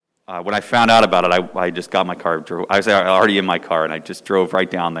when I found out about it, I just got my car. I was already in my car, and I just drove right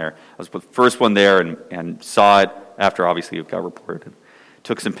down there. I was the first one there and saw it after, obviously, it got reported.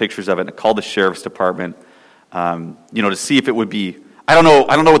 Took some pictures of it and called the sheriff's department, to see if it would be. I don't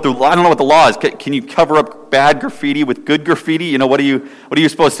know what the law is. Can you cover up bad graffiti with good graffiti? What are you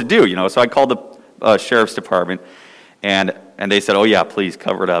supposed to do? So I called the sheriff's department, and they said, "Oh yeah, please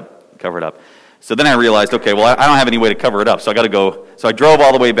cover it up." So then I realized, okay, well, I don't have any way to cover it up, so I got to go. So I drove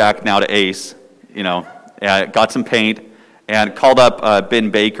all the way back now to Ace, got some paint, and called up Ben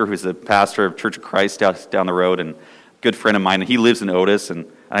Baker, who's the pastor of Church of Christ down the road, and a good friend of mine, and he lives in Otis. And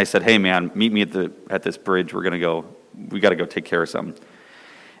I said, hey man, meet me at this bridge. We got to go take care of something.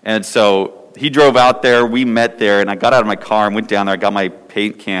 And so he drove out there. We met there, and I got out of my car and went down there. I got my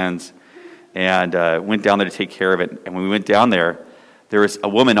paint cans and went down there to take care of it. And when we went down there was a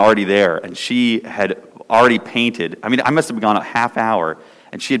woman already there, and she had already painted. I mean, I must have been gone a half hour,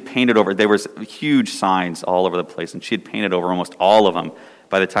 and she had painted over. There was huge signs all over the place, and she had painted over almost all of them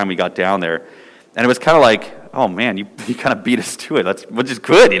by the time we got down there. And it was kind of like, oh man, you kind of beat us to it, which is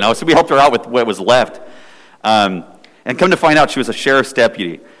good, So we helped her out with what was left. And come to find out, she was a sheriff's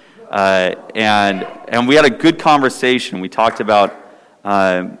deputy. And we had a good conversation. We talked about,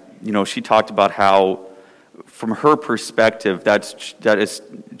 she talked about how, from her perspective, that is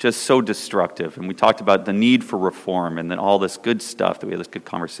just so destructive. And we talked about the need for reform and then all this good stuff, that we had this good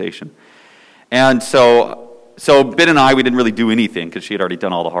conversation. And so Ben and I, we didn't really do anything because she had already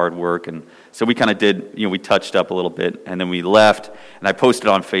done all the hard work. And so we kind of did, we touched up a little bit, and then we left, and I posted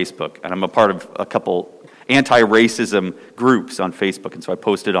on Facebook. And I'm a part of a couple anti-racism groups on Facebook, and so I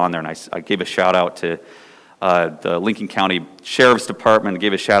posted on there, and I gave a shout-out to the Lincoln County Sheriff's Department,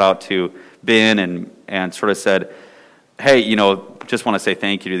 gave a shout-out to Ben, and sort of said, hey, just want to say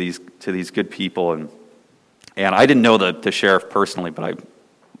thank you to these good people. And I didn't know the sheriff personally, but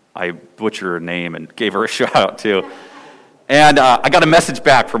I butchered her name and gave her a shout-out too. And I got a message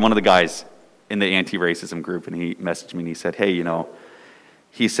back from one of the guys in the anti-racism group, and he messaged me, and he said, hey,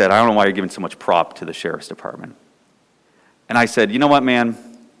 he said, I don't know why you're giving so much prop to the sheriff's department. And I said, you know what, man?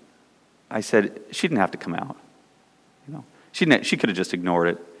 I said, she didn't have to come out. She could have just ignored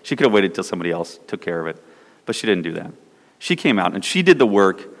it. She could have waited till somebody else took care of it. But she didn't do that. She came out, and she did the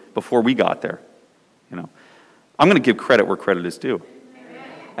work before we got there. I'm going to give credit where credit is due.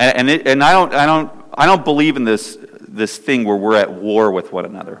 And I don't believe in this thing where we're at war with one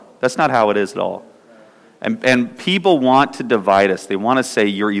another. That's not how it is at all. And people want to divide us. They want to say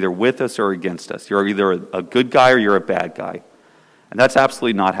you're either with us or against us. You're either a good guy or you're a bad guy. And that's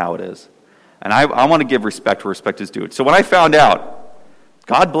absolutely not how it is. And I want to give respect where respect is due. So when I found out,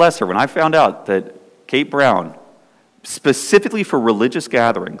 God bless her, when I found out that Kate Brown, specifically for religious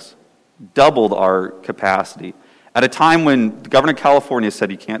gatherings, doubled our capacity, at a time when the governor of California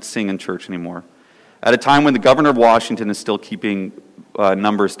said you can't sing in church anymore, at a time when the governor of Washington is still keeping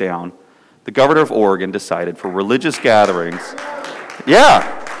numbers down, the governor of Oregon decided for religious gatherings,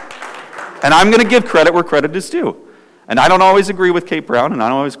 and I'm going to give credit where credit is due. And I don't always agree with Kate Brown, and I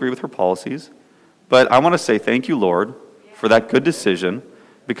don't always agree with her policies, but I want to say thank you, Lord, for that good decision,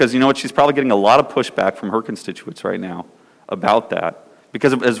 because you know what, she's probably getting a lot of pushback from her constituents right now about that,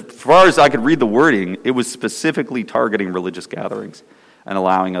 because as far as I could read the wording, it was specifically targeting religious gatherings and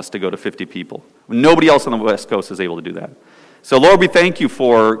allowing us to go to 50 people. Nobody else on the West Coast is able to do that. So, Lord, we thank you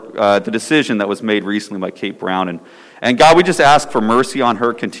for the decision that was made recently by Kate Brown. And God, we just ask for mercy on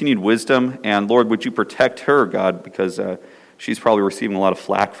her, continued wisdom. And, Lord, would you protect her, God, because she's probably receiving a lot of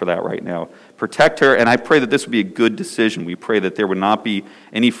flack for that right now. Protect her, and I pray that this would be a good decision. We pray that there would not be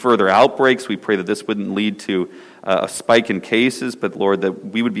any further outbreaks. We pray that this wouldn't lead to a spike in cases, but, Lord, that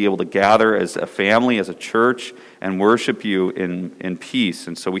we would be able to gather as a family, as a church, and worship you in peace.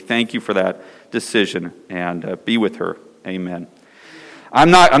 And so we thank you for that decision, and be with her. Amen.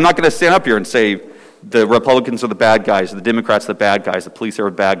 I'm not going to stand up here and say the Republicans are the bad guys, the Democrats are the bad guys, the police are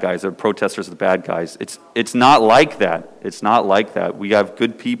the bad guys, the protesters are the bad guys. It's not like that. It's not like that. We have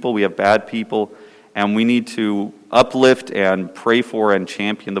good people, we have bad people, and we need to uplift and pray for and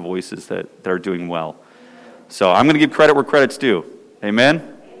champion the voices that are doing well. So I'm going to give credit where credit's due.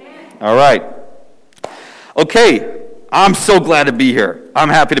 Amen? Amen. All right. Okay. I'm so glad to be here. I'm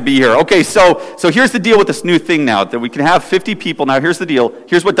happy to be here. Okay, so here's the deal with this new thing now, that we can have 50 people. Now, here's the deal.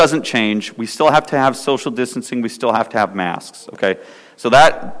 Here's what doesn't change. We still have to have social distancing. We still have to have masks, okay? So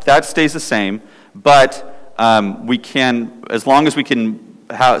that stays the same. But we can, as long as we can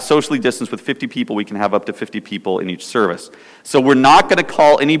socially distance with 50 people, we can have up to 50 people in each service. So we're not going to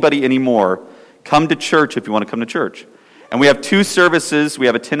call anybody anymore, come to church if you want to come to church. And we have two services. We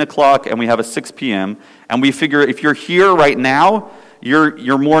have a 10 o'clock and we have a 6 p.m. And we figure if you're here right now,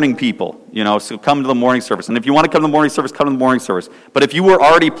 you're morning people, so come to the morning service. And if you want to come to the morning service, come to the morning service. But if you were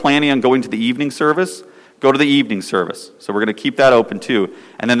already planning on going to the evening service, go to the evening service. So we're going to keep that open too.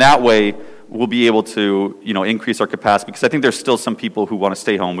 And then that way, we'll be able to, increase our capacity, because I think there's still some people who want to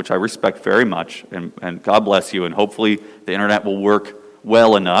stay home, which I respect very much, and God bless you, and hopefully the internet will work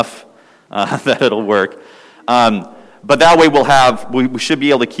well enough that it'll work. But that way we should be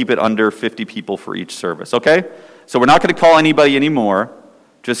able to keep it under 50 people for each service, okay? So we're not going to call anybody anymore.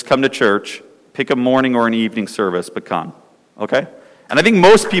 Just come to church, pick a morning or an evening service, but come, okay? And I think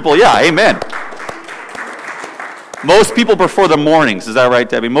most people, yeah, amen. Most people prefer the mornings. Is that right,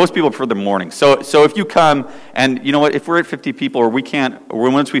 Debbie? Most people prefer the mornings. So if you come, and you know what, if we're at 50 people, or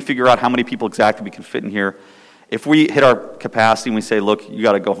once we figure out how many people exactly we can fit in here, if we hit our capacity and we say, look, you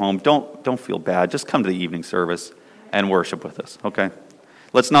got to go home, don't feel bad. Just come to the evening service and worship with us, okay?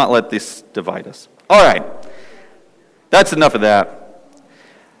 Let's not let this divide us. All right. That's enough of that.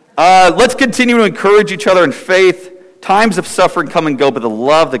 Let's continue to encourage each other in faith. Times of suffering come and go, but the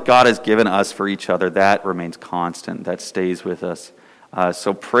love that God has given us for each other, that remains constant. That stays with us.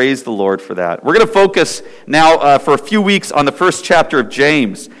 So praise the Lord for that. We're going to focus now for a few weeks on the first chapter of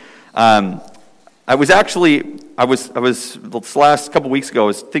James. I was this last couple weeks ago, I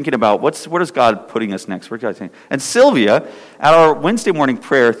was thinking about what is God putting us next? Where's God saying? And Sylvia, at our Wednesday morning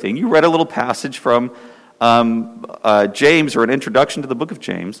prayer thing, you read a little passage from James, or an introduction to the book of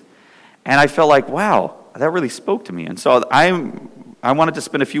James, and I felt like, wow, that really spoke to me. And so I wanted to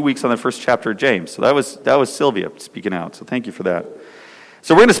spend a few weeks on the first chapter of James. So that was Sylvia speaking out. So thank you for that.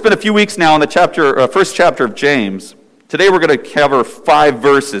 So we're going to spend a few weeks now on the first chapter of James. Today we're going to cover 5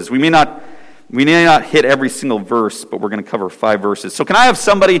 verses. We may not hit every single verse, but we're going to cover 5 verses. So can I have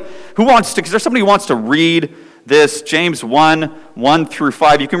somebody who wants to, is there somebody who wants to read this, James 1 through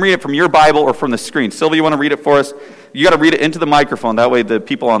 5? You can read it from your Bible or from the screen. Sylvia, you want to read it for us? You got to read it into the microphone. That way the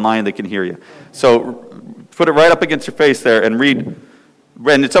people online, they can hear you. So put it right up against your face there and read.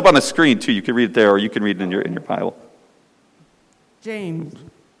 And it's up on the screen too. You can read it there, or you can read it in your Bible. James,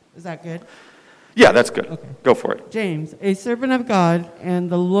 is that good? Yeah, that's good. Okay. Go for it. James, a servant of God and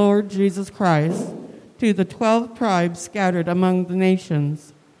the Lord Jesus Christ, to the 12 tribes scattered among the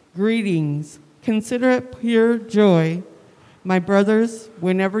nations, greetings. Consider it pure joy, my brothers,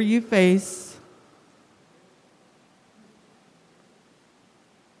 whenever you face...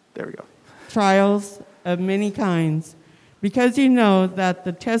 There we go. ...trials of many kinds, because you know that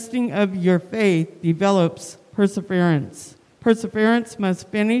the testing of your faith develops perseverance. Perseverance must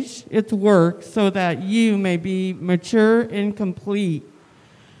finish its work so that you may be mature and complete,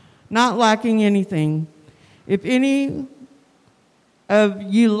 not lacking anything. If any of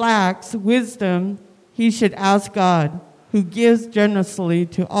you lacks wisdom, he should ask God, who gives generously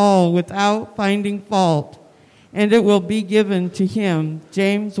to all without finding fault, and it will be given to him.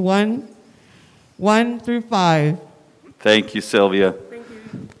 James 1 through 5. Thank you, Sylvia. Thank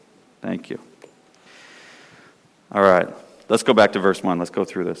you. Thank you. All right. Let's go back to verse 1. Let's go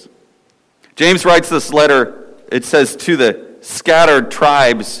through this. James writes this letter. It says, to the scattered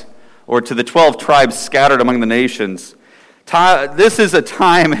tribes, or to the 12 tribes scattered among the nations. This is a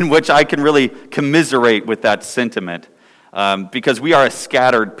time in which I can really commiserate with that sentiment, because we are a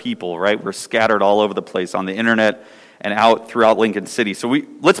scattered people, right? We're scattered all over the place on the internet and out throughout Lincoln City. So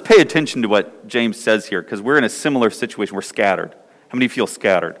let's pay attention to what James says here, because we're in a similar situation. We're scattered. How many feel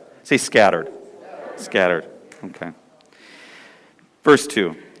scattered? Say scattered. Scattered. Okay. Verse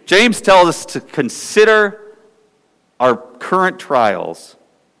 2. James tells us to consider our current trials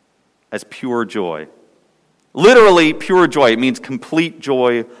as pure joy. Literally, pure joy. It means complete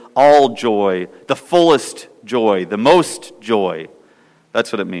joy, all joy, the fullest joy, the most joy.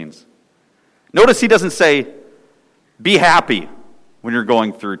 That's what it means. Notice he doesn't say, be happy when you're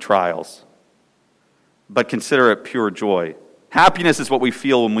going through trials, but consider it pure joy. Happiness is what we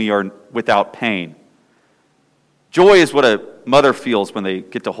feel when we are without pain. Joy is what a mother feels when they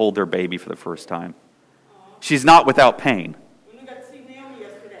get to hold their baby for the first time. She's not without pain. We got to see Naomi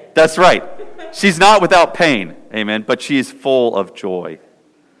yesterday. That's right. She's not without pain, amen, but she is full of joy.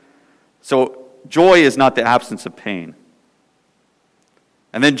 So joy is not the absence of pain.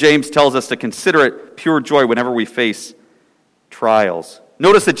 And then James tells us to consider it pure joy whenever we face trials.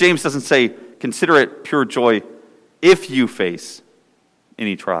 Notice that James doesn't say, consider it pure joy if you face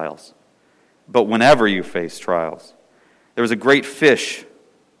any trials, but whenever you face trials. There was a great fish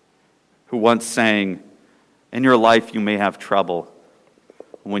who once sang, in your life you may have trouble.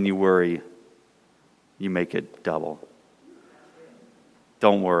 When you worry, you make it double.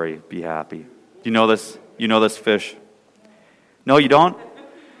 Don't worry, be happy. Do you know this? You know this fish? No, you don't?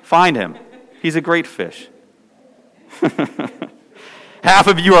 Find him. He's a great fish. Half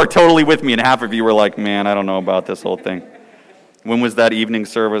of you are totally with me, and half of you were like, man, I don't know about this whole thing. When was that evening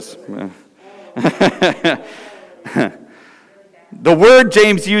service? The word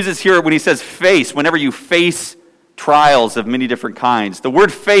James uses here when he says face, whenever you face trials of many different kinds, the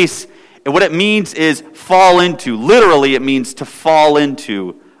word face, what it means is fall into. Literally, it means to fall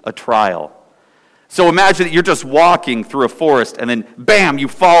into a trial. So imagine that you're just walking through a forest and then, bam, you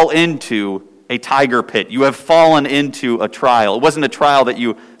fall into a tiger pit. You have fallen into a trial. It wasn't a trial that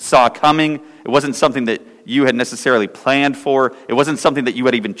you saw coming. It wasn't something that you had necessarily planned for. It wasn't something that you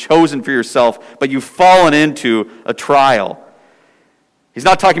had even chosen for yourself, but you've fallen into a trial. He's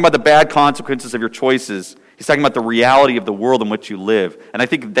not talking about the bad consequences of your choices. He's talking about the reality of the world in which you live. And I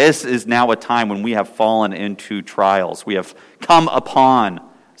think this is now a time when we have fallen into trials. We have come upon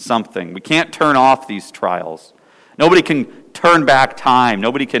something. We can't turn off these trials. Nobody can turn back time.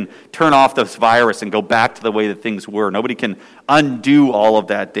 Nobody can turn off this virus and go back to the way that things were. Nobody can undo all of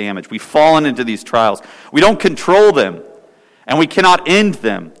that damage. We've fallen into these trials. We don't control them, and we cannot end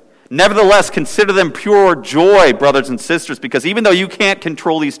them. Nevertheless, consider them pure joy, brothers and sisters, because even though you can't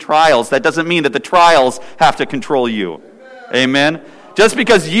control these trials, that doesn't mean that the trials have to control you. Amen? Just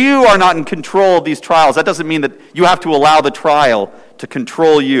because you are not in control of these trials, that doesn't mean that you have to allow the trial to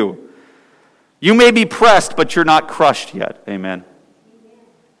control you. You may be pressed, but you're not crushed yet. Amen?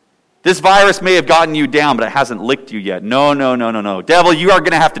 This virus may have gotten you down, but it hasn't licked you yet. No. Devil, you are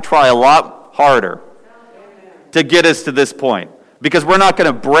going to have to try a lot harder to get us to this point. Because we're not going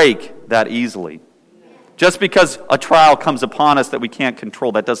to break that easily. Just because a trial comes upon us that we can't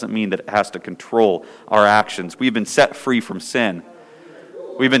control, that doesn't mean that it has to control our actions. We've been set free from sin.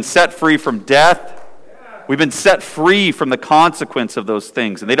 We've been set free from death. We've been set free from the consequence of those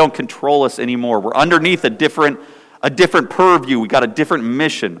things, and they don't control us anymore. We're underneath a different purview. We got a different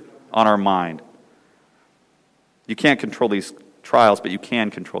mission on our mind. You can't control these trials, but you can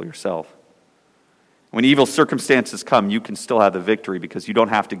control yourself. When evil circumstances come, you can still have the victory because you don't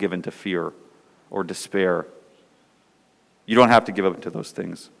have to give in to fear or despair. You don't have to give up to those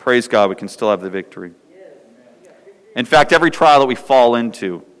things. Praise God, we can still have the victory. In fact, every trial that we fall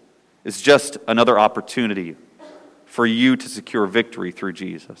into is just another opportunity for you to secure victory through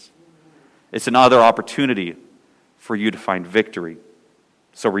Jesus. It's another opportunity for you to find victory.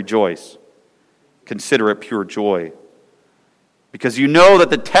 So rejoice. Consider it pure joy. Because you know that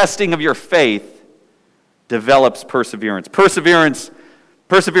the testing of your faith develops perseverance.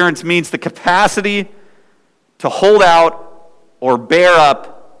 Perseverance means the capacity to hold out or bear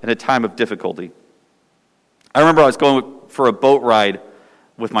up in a time of difficulty. I remember I was going for a boat ride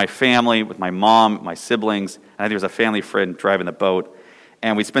with my family, with my mom, my siblings, and I think there was a family friend driving the boat,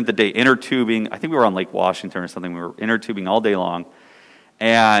 and we spent the day inner tubing. I think we were on Lake Washington or something. We were inner tubing all day long,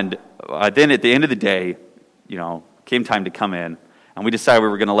 and then at the end of the day, came time to come in, and we decided we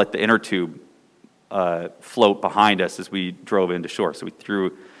were going to let the inner tube float behind us as we drove into shore. So we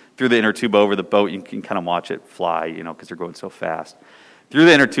threw the inner tube over the boat. You can kind of watch it fly, because they're going so fast. Threw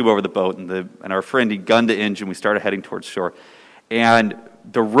the inner tube over the boat, and our friend, he gunned the engine. We started heading towards shore. And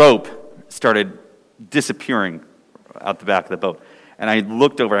the rope started disappearing out the back of the boat. And I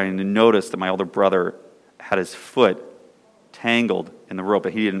looked over and noticed that my older brother had his foot tangled in the rope,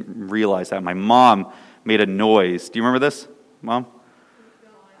 and he didn't realize that. My mom made a noise. Do you remember this, Mom?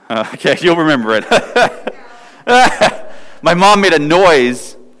 Okay, you'll remember it. My mom made a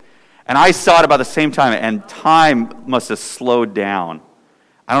noise, and I saw it about the same time, and time must have slowed down.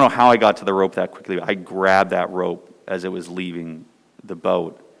 I don't know how I got to the rope that quickly, but I grabbed that rope as it was leaving the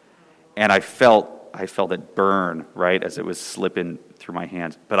boat, and I felt it burn, right, as it was slipping through my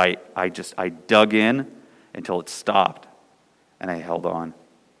hands. But I dug in until it stopped, and I held on.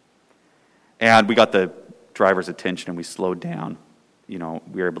 And we got the driver's attention, and we slowed down. We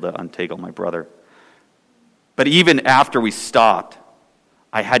were able to untangle my brother. But even after we stopped,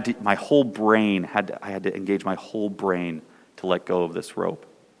 I had to engage my whole brain to let go of this rope.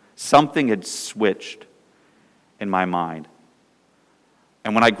 Something had switched in my mind.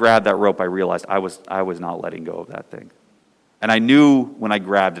 And when I grabbed that rope, I realized I was not letting go of that thing. And I knew when I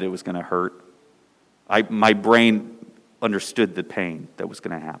grabbed it, it was going to hurt. My brain understood the pain that was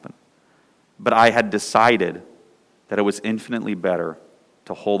going to happen. But I had decided that it was infinitely better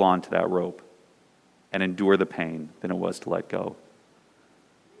to hold on to that rope and endure the pain than it was to let go.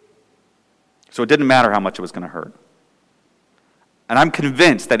 So it didn't matter how much it was going to hurt. And I'm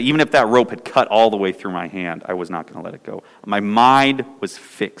convinced that even if that rope had cut all the way through my hand, I was not going to let it go. My mind was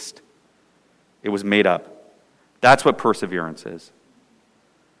fixed. It was made up. That's what perseverance is.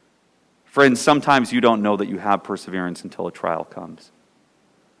 Friends, sometimes you don't know that you have perseverance until a trial comes.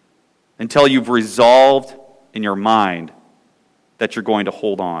 Until you've resolved in your mind that you're going to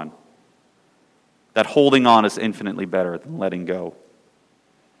hold on. That holding on is infinitely better than letting go.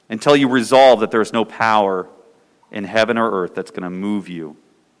 Until you resolve that there's no power in heaven or earth that's going to move you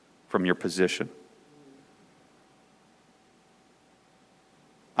from your position.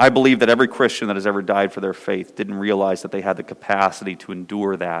 I believe that every Christian that has ever died for their faith didn't realize that they had the capacity to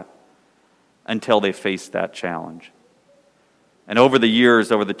endure that until they faced that challenge. And over the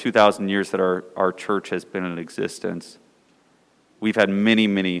years, over the 2,000 years that our church has been in existence, we've had many,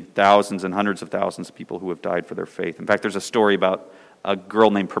 many thousands and hundreds of thousands of people who have died for their faith. In fact, there's a story about a girl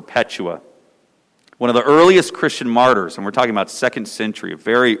named Perpetua, one of the earliest Christian martyrs, and we're talking about 2nd century, a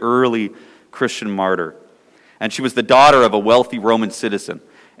very early Christian martyr. And she was the daughter of a wealthy Roman citizen,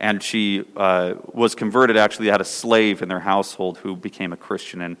 and she was converted. Actually, they had a slave in their household who became a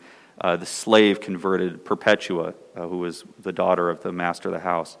Christian, and the slave converted Perpetua, who was the daughter of the master of the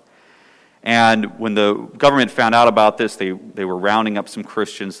house. And when the government found out about this, they were rounding up some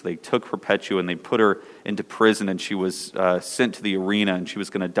Christians. They took Perpetua and they put her into prison, and she was sent to the arena, and she was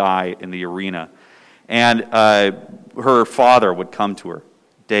going to die in the arena. And her father would come to her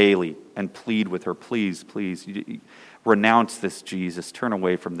daily and plead with her, please, renounce this Jesus, turn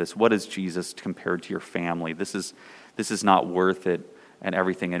away from this. What is Jesus compared to your family? This is not worth it, and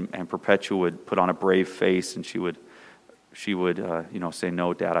everything. And Perpetua would put on a brave face, and she would say,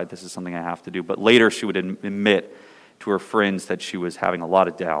 no, Dad, this is something I have to do. But later she would admit to her friends that she was having a lot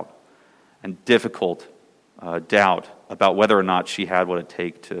of doubt, and difficult doubt about whether or not she had what it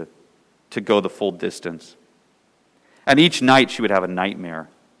take to go the full distance. And each night she would have a nightmare.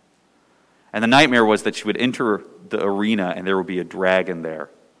 And the nightmare was that she would enter the arena and there would be a dragon there,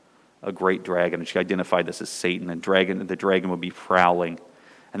 a great dragon. And she identified this as Satan. And the dragon would be prowling.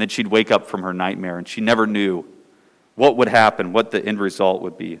 And then she'd wake up from her nightmare and she never knew what would happen, what the end result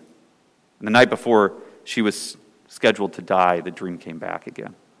would be. And the night before she was scheduled to die, the dream came back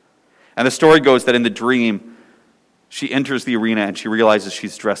again. And the story goes that in the dream, she enters the arena and she realizes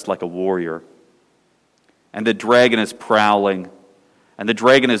she's dressed like a warrior. And the dragon is prowling. And the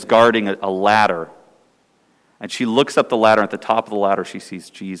dragon is guarding a ladder. And she looks up the ladder. At the top of the ladder, she sees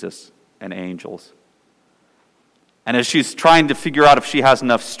Jesus and angels. And as she's trying to figure out if she has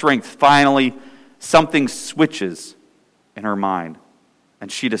enough strength, finally something switches in her mind.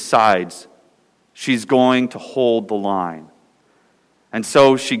 And she decides she's going to hold the line. And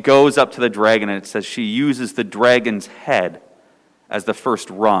so she goes up to the dragon, and it says she uses the dragon's head as the first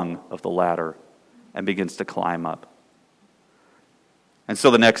rung of the ladder and begins to climb up. And so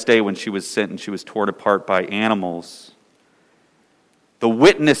the next day when she was sent and she was torn apart by animals, the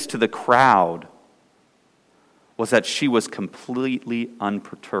witness to the crowd was that she was completely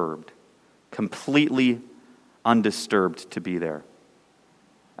unperturbed, completely undisturbed to be there,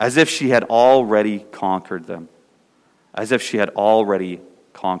 as if she had already conquered them, as if she had already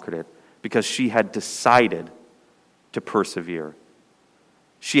conquered it, because she had decided to persevere.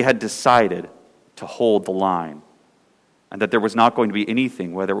 She had decided to hold the line, and that there was not going to be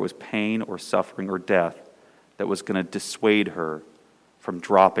anything, whether it was pain or suffering or death, that was going to dissuade her from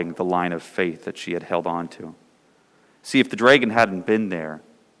dropping the line of faith that she had held on to. See, if the dragon hadn't been there,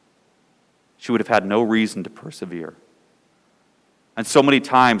 she would have had no reason to persevere. And so many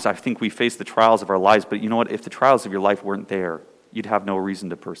times I think we face the trials of our lives, but you know what? If the trials of your life weren't there, you'd have no reason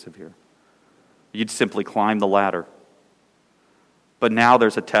to persevere. You'd simply climb the ladder. But now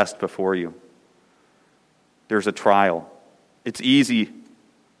there's a test before you. There's a trial. It's easy,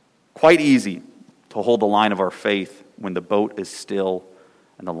 quite easy, to hold the line of our faith when the boat is still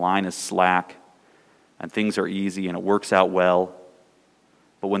and the line is slack and things are easy and it works out well.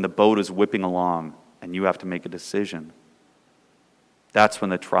 But when the boat is whipping along and you have to make a decision, that's when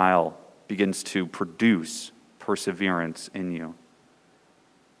the trial begins to produce perseverance in you.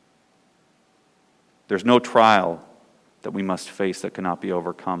 There's no trial that we must face that cannot be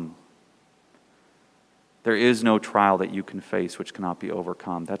overcome. There is no trial that you can face which cannot be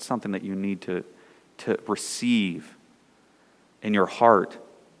overcome. That's something that you need to receive in your heart.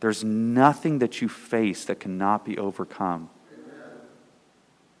 There's nothing that you face that cannot be overcome.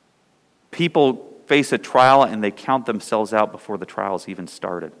 People face a trial and they count themselves out before the trial's even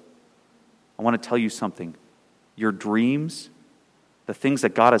started. I want to tell you something. Your dreams, the things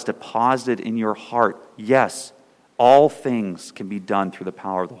that God has deposited in your heart, yes, all things can be done through the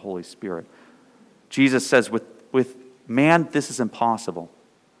power of the Holy Spirit. Jesus says, with man, this is impossible.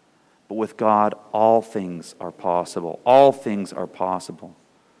 But with God, all things are possible. All things are possible.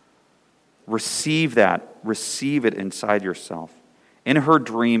 Receive that. Receive it inside yourself. In her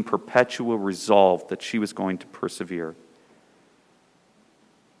dream, Perpetua resolved that she was going to persevere,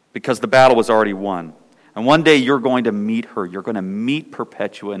 because the battle was already won. And one day you're going to meet her. You're going to meet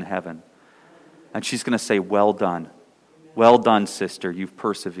Perpetua in heaven. And she's going to say, well done. Well done, sister. You've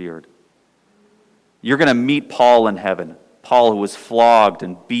persevered. You're going to meet Paul in heaven. Paul, who was flogged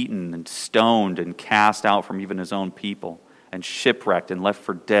and beaten and stoned and cast out from even his own people and shipwrecked and left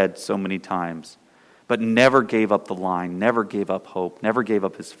for dead so many times, but never gave up the line, never gave up hope, never gave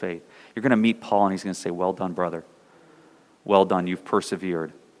up his faith. You're going to meet Paul and he's going to say, well done, brother. Well done, you've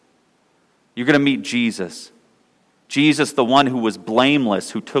persevered. You're going to meet Jesus. Jesus, the one who was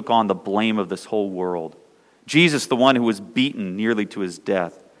blameless, who took on the blame of this whole world. Jesus, the one who was beaten nearly to his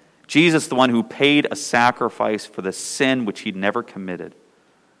death. Jesus, the one who paid a sacrifice for the sin which he'd never committed.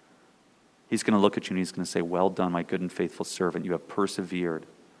 He's going to look at you and he's going to say, well done, my good and faithful servant. You have persevered.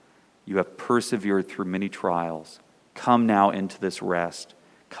 You have persevered through many trials. Come now into this rest.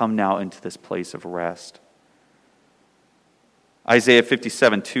 Come now into this place of rest. Isaiah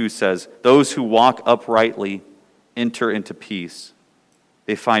 57:2 says, those who walk uprightly enter into peace.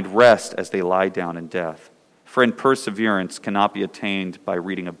 They find rest as they lie down in death. Friend, perseverance cannot be attained by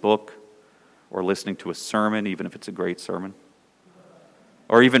reading a book or listening to a sermon, even if it's a great sermon,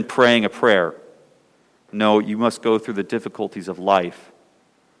 or even praying a prayer. No, you must go through the difficulties of life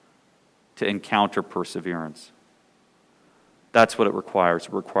to encounter perseverance. That's what it requires.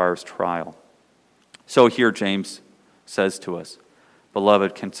 It requires trial. So here James says to us,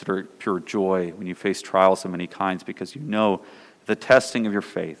 beloved, consider it pure joy when you face trials of many kinds, because you know the testing of your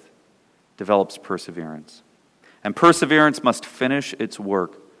faith develops perseverance. And perseverance must finish its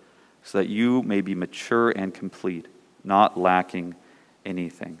work so that you may be mature and complete, not lacking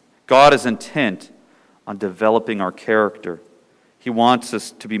anything. God is intent on developing our character. He wants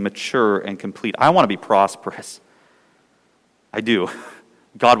us to be mature and complete. I want to be prosperous. I do.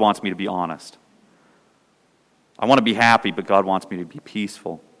 God wants me to be honest. I want to be happy, but God wants me to be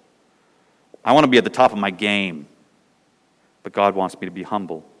peaceful. I want to be at the top of my game, but God wants me to be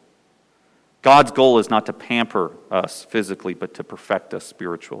humble. God's goal is not to pamper us physically, but to perfect us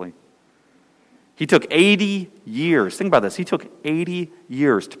spiritually. He took 80 years. Think about this. He took 80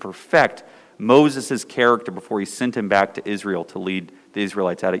 years to perfect Moses' character before he sent him back to Israel to lead the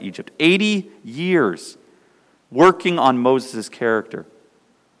Israelites out of Egypt. 80 years working on Moses' character.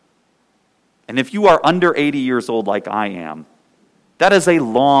 And if you are under 80 years old like I am, that is a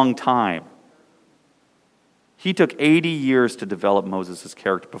long time. He took 80 years to develop Moses'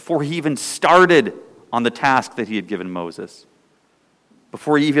 character before he even started on the task that he had given Moses,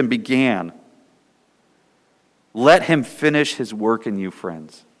 before he even began. Let him finish his work in you,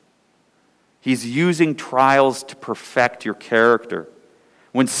 friends. He's using trials to perfect your character.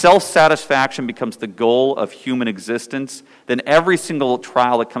 When self-satisfaction becomes the goal of human existence, then every single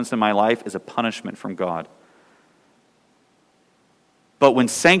trial that comes in my life is a punishment from God. But when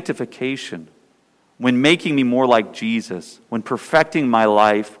sanctification, when making me more like Jesus, when perfecting my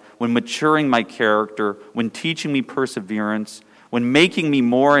life, when maturing my character, when teaching me perseverance, when making me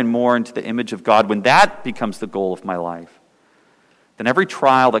more and more into the image of God, when that becomes the goal of my life, then every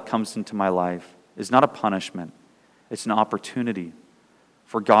trial that comes into my life is not a punishment. It's an opportunity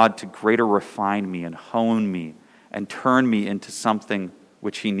for God to greater refine me and hone me and turn me into something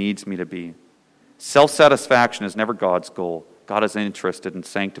which he needs me to be. Self-satisfaction is never God's goal. God is interested in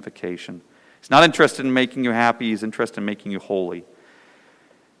sanctification. He's not interested in making you happy. He's interested in making you holy.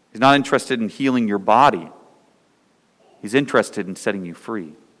 He's not interested in healing your body. He's interested in setting you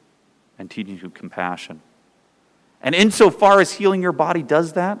free and teaching you compassion. And insofar as healing your body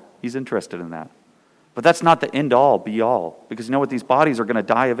does that, he's interested in that. But that's not the end-all, be-all. Because you know what? These bodies are going to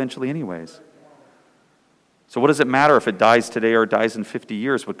die eventually anyways. So what does it matter if it dies today or it dies in 50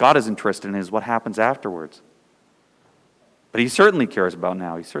 years? What God is interested in is what happens afterwards. But he certainly cares about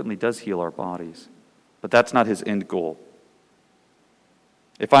now. He certainly does heal our bodies. But that's not his end goal.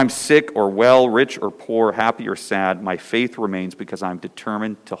 If I'm sick or well, rich or poor, happy or sad, my faith remains because I'm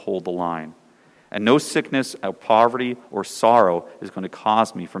determined to hold the line. And no sickness, or poverty, or sorrow is going to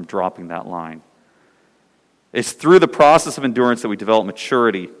cause me from dropping that line. It's through the process of endurance that we develop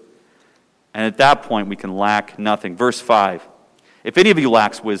maturity. And at that point, we can lack nothing. Verse 5, if any of you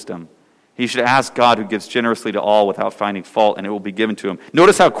lacks wisdom, he should ask God, who gives generously to all without finding fault, and it will be given to him.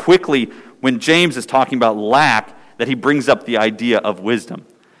 Notice how quickly, when James is talking about lack, that he brings up the idea of wisdom.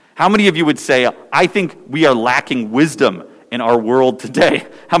 How many of you would say, I think we are lacking wisdom in our world today?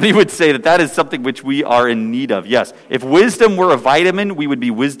 How many would say that that is something which we are in need of? Yes. If wisdom were a vitamin, we would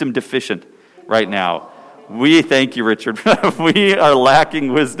be wisdom deficient right now. We, thank you, Richard. We are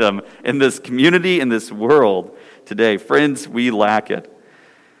lacking wisdom in this community, in this world today. Friends, we lack it.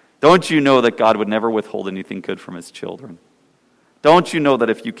 Don't you know that God would never withhold anything good from his children? Don't you know that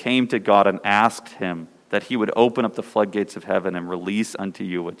if you came to God and asked him that he would open up the floodgates of heaven and release unto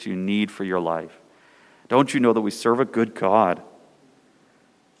you what you need for your life. Don't you know that we serve a good God?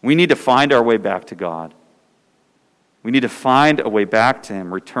 We need to find our way back to God. We need to find a way back to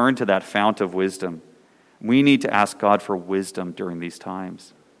him, return to that fount of wisdom. We need to ask God for wisdom during these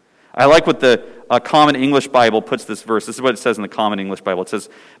times. I like what the Common English Bible puts this verse. This is what it says in the Common English Bible. It says,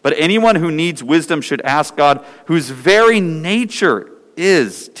 "But anyone who needs wisdom should ask God, whose very nature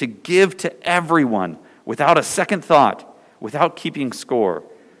is to give to everyone without a second thought, without keeping score.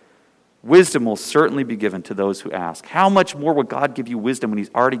 Wisdom will certainly be given to those who ask." How much more will God give you wisdom when he's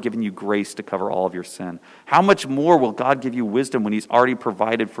already given you grace to cover all of your sin? How much more will God give you wisdom when he's already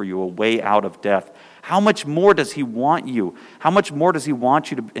provided for you a way out of death? How much more does he want you? How much more does he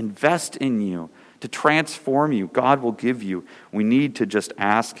want you to invest in you, to transform you? God will give you. We need to just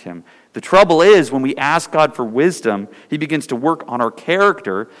ask him. The trouble is, when we ask God for wisdom, he begins to work on our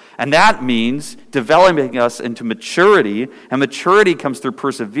character, and that means developing us into maturity, and maturity comes through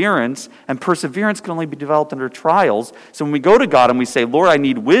perseverance, and perseverance can only be developed under trials. So when we go to God and we say, "Lord, I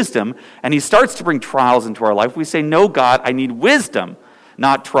need wisdom," and he starts to bring trials into our life, we say, "No, God, I need wisdom,"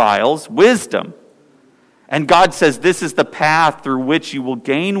 not trials, wisdom. And God says, "This is the path through which you will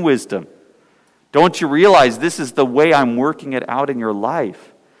gain wisdom. Don't you realize this is the way I'm working it out in your life?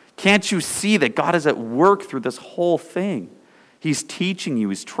 Can't you see that God is at work through this whole thing? He's teaching you.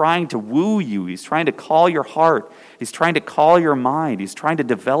 He's trying to woo you. He's trying to call your heart. He's trying to call your mind. He's trying to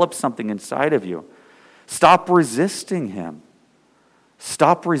develop something inside of you. Stop resisting him.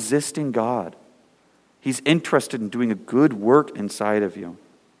 Stop resisting God. He's interested in doing a good work inside of you."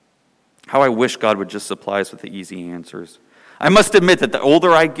 How I wish God would just supply us with the easy answers. I must admit that the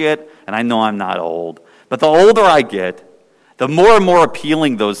older I get, and I know I'm not old, but the older I get, the more and more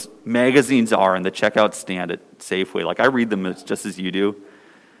appealing those magazines are in the checkout stand at Safeway. Like, I read them just as you do,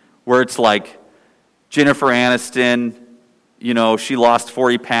 where it's like Jennifer Aniston, you know, she lost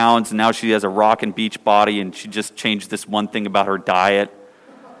 40 pounds, and now she has a rock and beach body, and she just changed this one thing about her diet.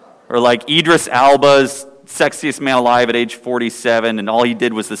 Or like Idris Elba's sexiest man alive at age 47, and all he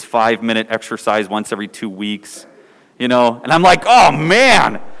did was this 5-minute exercise once every 2 weeks. You know, and I'm like, oh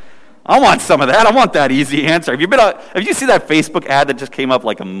man, I want some of that. I want that easy answer. Have you seen that Facebook ad that just came up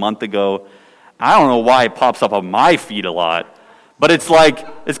like a month ago? I don't know why it pops up on my feed a lot, but it's like,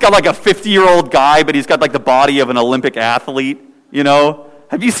 it's got like a 50-year-old guy, but he's got like the body of an Olympic athlete, you know?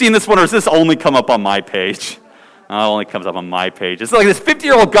 Have you seen this one, or does this only come up on my page? Oh, it only comes up on my page. It's like this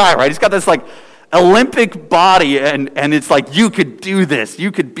 50-year-old guy, right? He's got this like Olympic body, and it's like, you could do this, you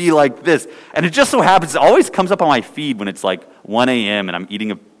could be like this. And it just so happens, it always comes up on my feed when it's like 1 a.m. and I'm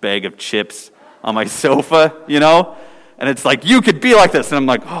eating a bag of chips on my sofa, you know? And it's like, you could be like this. And I'm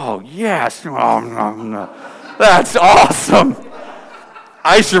like, oh, yes. That's awesome.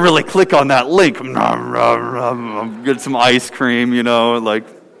 I should really click on that link. Get some ice cream, you know, like.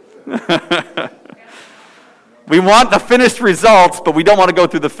 We want the finished results, but we don't want to go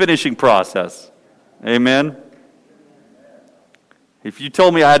through the finishing process. Amen? If you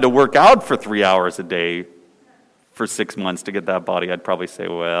told me I had to work out for 3 hours a day for 6 months to get that body, I'd probably say,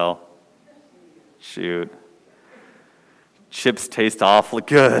 well, shoot. Chips taste awfully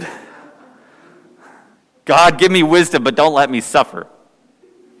good. God, give me wisdom, but don't let me suffer.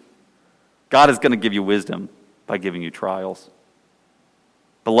 God is going to give you wisdom by giving you trials.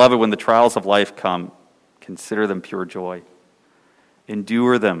 Beloved, when the trials of life come, consider them pure joy.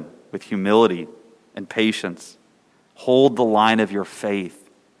 Endure them with humility and patience. Hold the line of your faith.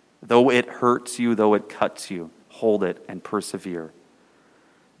 Though it hurts you, though it cuts you, hold it and persevere.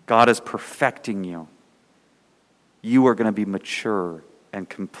 God is perfecting you. You are going to be mature and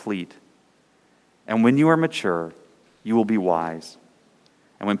complete. And when you are mature, you will be wise.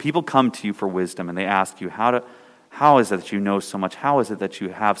 And when people come to you for wisdom and they ask you, how is it that you know so much? How is it that you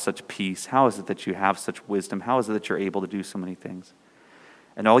have such peace? How is it that you have such wisdom? How is it that you're able to do so many things?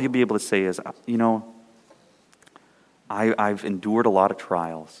 And all you'll be able to say is, you know, I've endured a lot of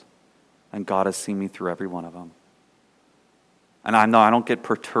trials, and God has seen me through every one of them. And I know I don't get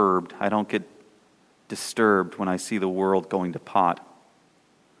perturbed. I don't get disturbed when I see the world going to pot,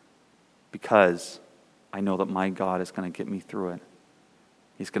 because I know that my God is going to get me through it.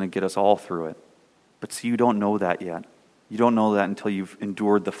 He's going to get us all through it. But see, you don't know that yet. You don't know that until you've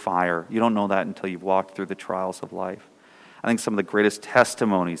endured the fire. You don't know that until you've walked through the trials of life. I think some of the greatest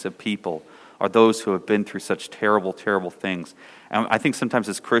testimonies of people are those who have been through such terrible, terrible things. And I think sometimes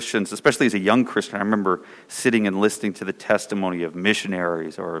as Christians, especially as a young Christian, I remember sitting and listening to the testimony of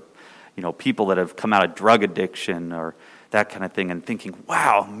missionaries, or, you know, people that have come out of drug addiction, or that kind of thing, and thinking,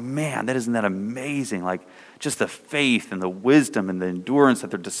 wow, man, isn't that amazing? Like, just the faith and the wisdom and the endurance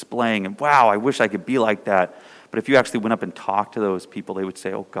that they're displaying, and wow, I wish I could be like that. But if you actually went up and talked to those people, they would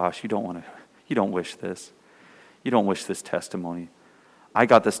say, oh gosh, you don't wish this. You don't wish this testimony. I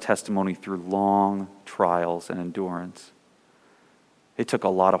got this testimony through long trials and endurance. It took a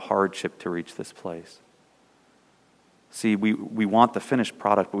lot of hardship to reach this place. See, we want the finished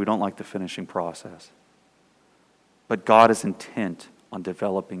product, but we don't like the finishing process. But God is intent on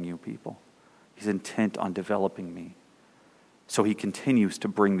developing you people. He's intent on developing me. So he continues to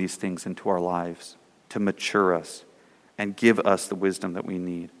bring these things into our lives to mature us and give us the wisdom that we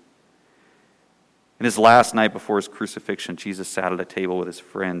need. In his last night before his crucifixion, Jesus sat at a table with his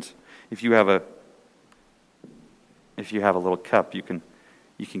friends. If you have a little cup, you can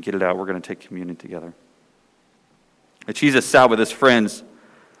get it out. We're going to take communion together. And Jesus sat with his friends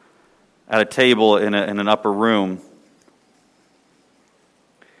at a table in an upper room.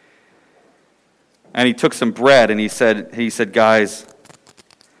 And he took some bread and he said, guys,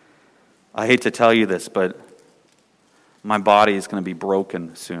 I hate to tell you this, but my body is going to be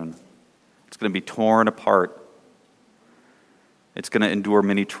broken soon. It's going to be torn apart. It's going to endure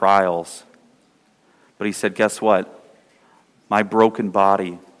many trials. But he said, guess what? My broken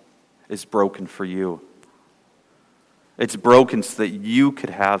body is broken for you. It's broken so that you could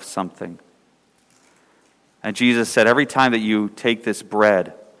have something. And Jesus said, every time that you take this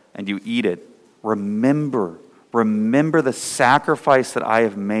bread and you eat it, remember the sacrifice that I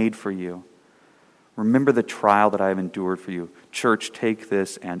have made for you. Remember the trial that I have endured for you. Church, take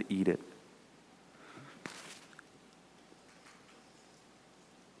this and eat it.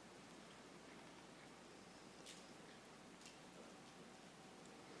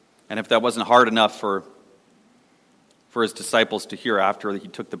 And if that wasn't hard enough for his disciples to hear, after he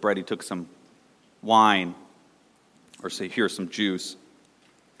took the bread, he took some wine, or say, here's some juice.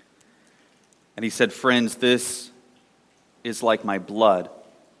 And he said, friends, this is like my blood.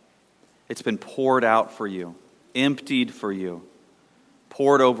 It's been poured out for you, emptied for you,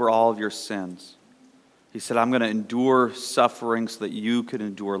 poured over all of your sins. He said, I'm going to endure suffering so that you could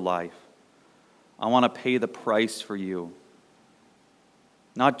endure life. I want to pay the price for you.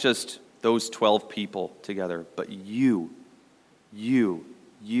 Not just those 12 people together, but you. I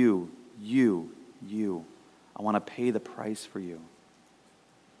want to pay the price for you.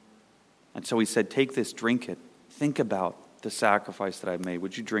 And so he said, take this, drink it. Think about the sacrifice that I've made.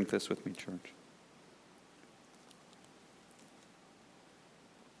 Would you drink this with me, church?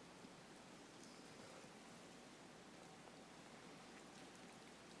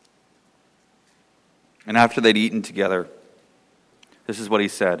 And after they'd eaten together, this is what he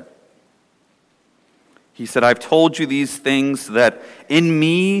said. He said, I've told you these things that in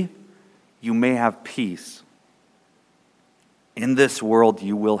me you may have peace. In this world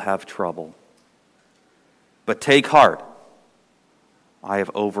you will have trouble. But take heart, I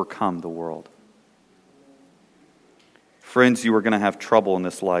have overcome the world. Friends, you are going to have trouble in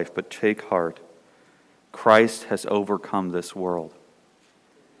this life, but take heart. Christ has overcome this world.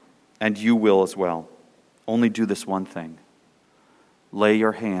 And you will as well. Only do this one thing. Lay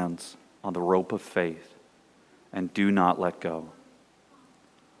your hands on the rope of faith and do not let go.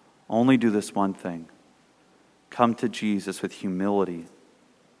 Only do this one thing. Come to Jesus with humility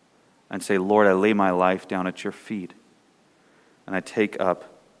and say, Lord, I lay my life down at your feet and I take up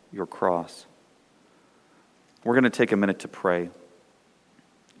your cross. We're going to take a minute to pray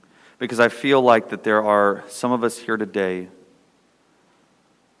because I feel like that there are some of us here today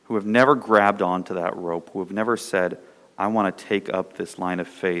who have never grabbed onto that rope, who have never said, I want to take up this line of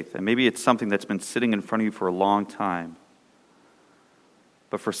faith. And maybe it's something that's been sitting in front of you for a long time.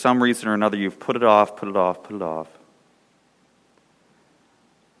 But for some reason or another, you've put it off. Don't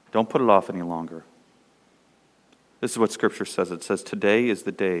put it off any longer. This is what Scripture says. It says, today is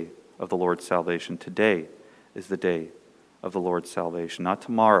the day of the Lord's salvation. Today is the day of the Lord's salvation. Not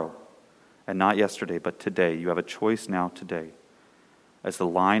tomorrow and not yesterday, but today. You have a choice now today. As the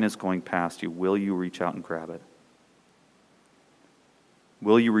line is going past you, will you reach out and grab it?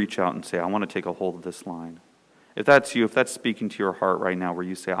 Will you reach out and say, I want to take a hold of this line? If that's you, if that's speaking to your heart right now, where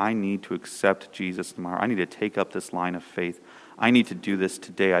you say, I need to accept Jesus tomorrow. I need to take up this line of faith. I need to do this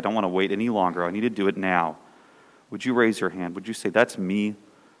today. I don't want to wait any longer. I need to do it now. Would you raise your hand? Would you say, that's me?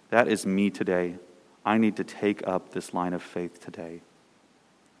 That is me today. I need to take up this line of faith today.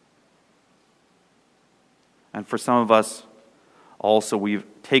 And for some of us, also, we've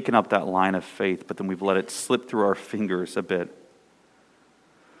taken up that line of faith, but then we've let it slip through our fingers a bit.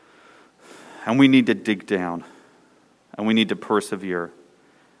 And we need to dig down. And we need to persevere.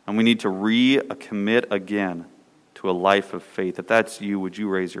 And we need to recommit again to to a life of faith. If that's you, would you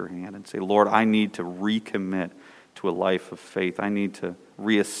raise your hand and say, Lord, I need to recommit to a life of faith. I need to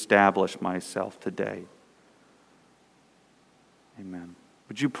reestablish myself today. Amen.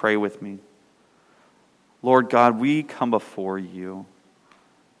 Would you pray with me? Lord God, we come before you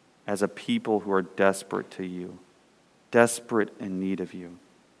as a people who are desperate to you, desperate in need of you.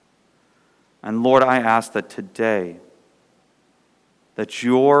 And Lord, I ask that today, that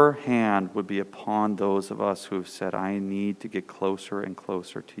your hand would be upon those of us who have said, I need to get closer and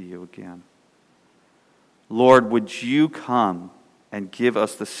closer to you again. Lord, would you come and give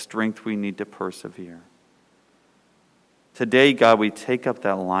us the strength we need to persevere? Today, God, we take up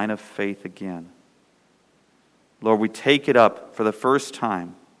that line of faith again. Lord, we take it up for the first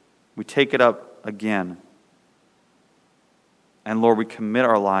time. We take it up again. And Lord, we commit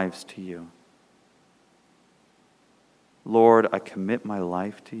our lives to you. Lord, I commit my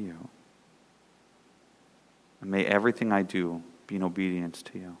life to you. And may everything I do be in obedience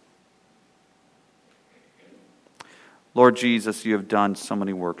to you. Lord Jesus, you have done so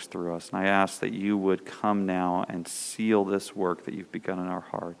many works through us, and I ask that you would come now and seal this work that you've begun in our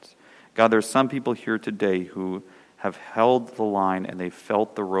hearts. God, there's some people here today who have held the line and they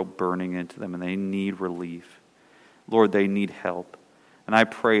felt the rope burning into them and they need relief. Lord, they need help. And I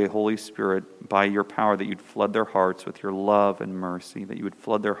pray, Holy Spirit, by your power, that you'd flood their hearts with your love and mercy, that you would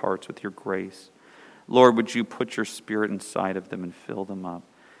flood their hearts with your grace. Lord, would you put your Spirit inside of them and fill them up?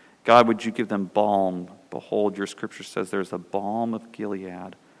 God, would you give them balm? Behold, your scripture says there's a balm of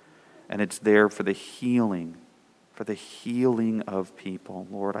Gilead, and it's there for the healing of people.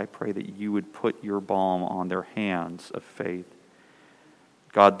 Lord, I pray that you would put your balm on their hands of faith.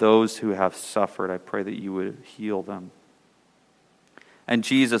 God, those who have suffered, I pray that you would heal them. And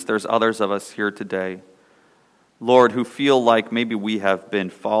Jesus, there's others of us here today, Lord, who feel like maybe we have been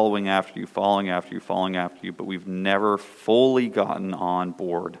following after you, but we've never fully gotten on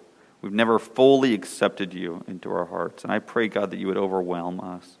board. We've never fully accepted you into our hearts. And I pray, God, that you would overwhelm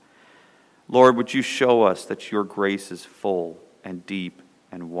us. Lord, would you show us that your grace is full and deep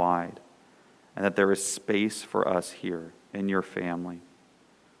and wide, and that there is space for us here in your family.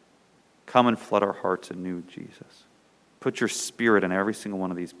 Come and flood our hearts anew, Jesus. Put your Spirit in every single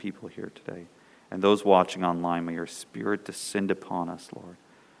one of these people here today. And those watching online, may your Spirit descend upon us, Lord,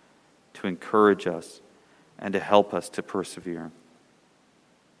 to encourage us and to help us to persevere.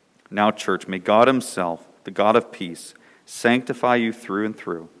 Now, church, may God himself, the God of peace, sanctify you through and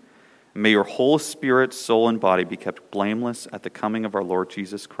through. And may your whole spirit, soul, and body be kept blameless at the coming of our Lord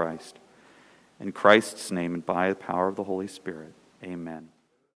Jesus Christ. In Christ's name and by the power of the Holy Spirit, amen.